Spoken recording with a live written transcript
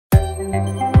Hey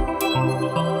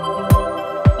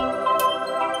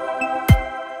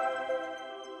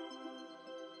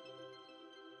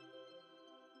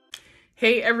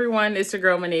everyone, it's your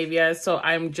girl Manavia. So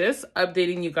I'm just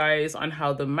updating you guys on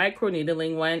how the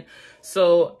microneedling went.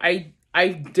 So I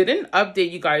didn't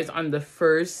update you guys on the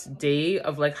first day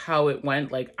of like how it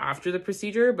went like after the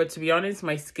procedure, but to be honest,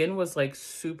 my skin was like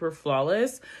super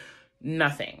flawless.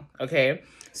 Nothing. Okay.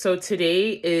 So today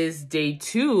is day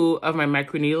 2 of my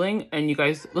microneedling, and you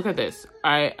guys look at this.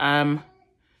 I am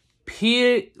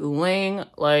peeling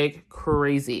like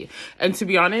crazy. And to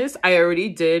be honest, I already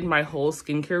did my whole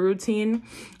skincare routine.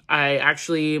 I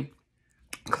actually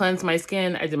cleansed my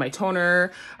skin. I did my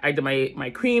toner, I did my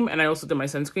cream, and I also did my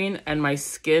sunscreen, and my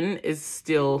skin is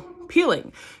still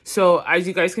peeling. So as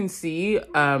you guys can see,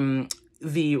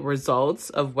 the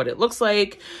results of what it looks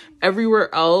like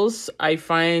everywhere else I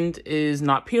find is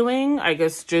not peeling. I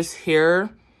guess just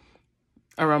here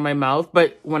around my mouth.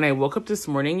 But when I woke up this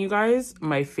morning, you guys,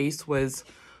 my face was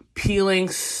peeling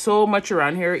so much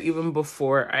around here even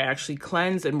before I actually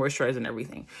cleansed and moisturized and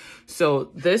everything. So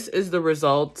this is the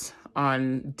result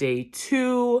on day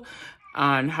 2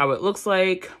 on how it looks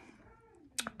like.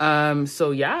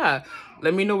 So yeah,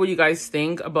 let me know what you guys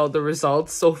think about the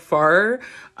results so far,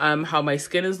 how my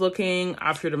skin is looking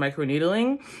after the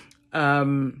microneedling.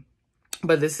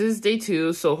 But this is day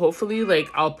 2, so hopefully like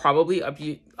I'll probably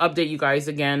update you guys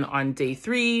again on day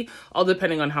 3, all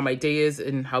depending on how my day is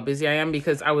and how busy I am,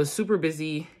 because I was super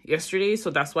busy yesterday, so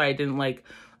that's why I didn't like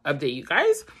update you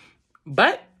guys.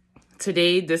 But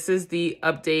today, this is the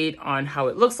update on how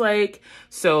it looks like.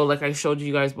 So like I showed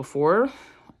you guys before,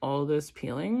 all this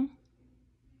peeling,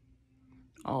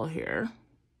 all here.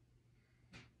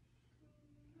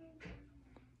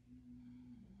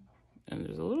 And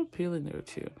there's a little peeling there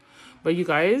too. But you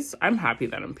guys, I'm happy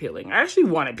that I'm peeling. I actually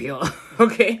want to peel,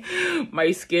 okay?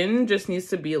 My skin just needs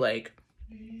to be like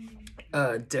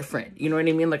different. You know what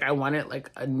I mean? Like I want it like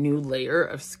a new layer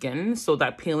of skin. So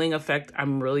that peeling effect,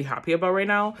 I'm really happy about right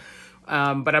now.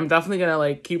 But I'm definitely gonna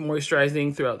like keep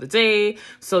moisturizing throughout the day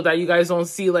so that you guys don't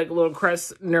see like little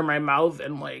crests near my mouth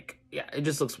and like, yeah, it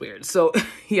just looks weird. So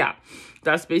yeah,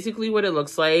 that's basically what it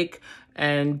looks like.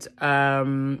 And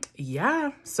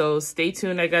yeah, so stay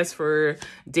tuned, I guess, for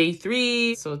day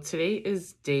 3. So today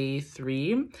is day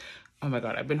 3. Oh my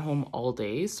god, I've been home all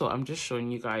day, so I'm just showing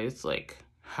you guys like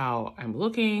how I'm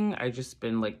looking. I just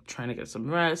been like trying to get some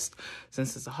rest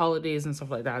since it's the holidays and stuff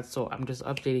like that, so I'm just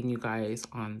updating you guys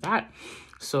on that.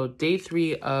 So day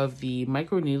 3 of the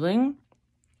microneedling.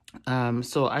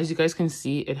 So as you guys can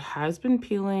see, it has been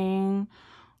peeling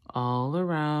all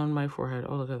around my forehead.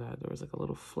 Oh, look at that. There was like a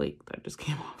little flake that just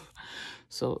came off.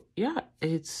 So yeah,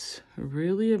 it's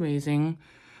really amazing.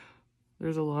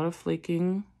 There's a lot of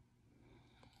flaking.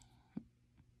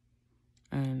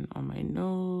 And on my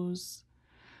nose.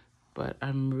 But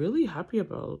I'm really happy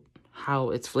about how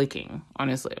it's flaking,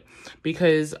 honestly,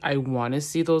 because I want to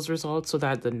see those results so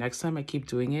that the next time I keep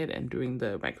doing it and doing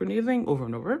the microneedling over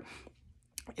and over,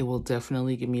 it will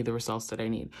definitely give me the results that I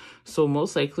need. So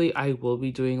most likely I will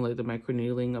be doing like the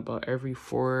microneedling about every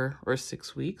 4 or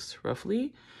 6 weeks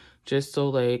roughly, just so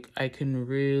like I can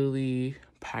really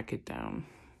pack it down.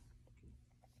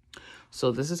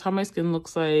 So this is how my skin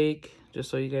looks like, just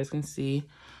so you guys can see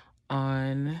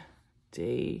on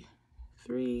day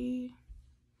 3.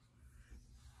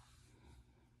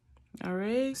 All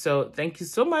right, so thank you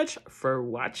so much for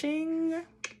watching.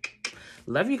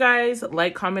 Love you guys.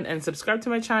 Like, comment, and subscribe to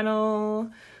my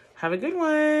channel. Have a good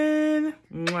one.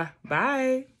 Mwah.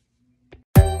 Bye.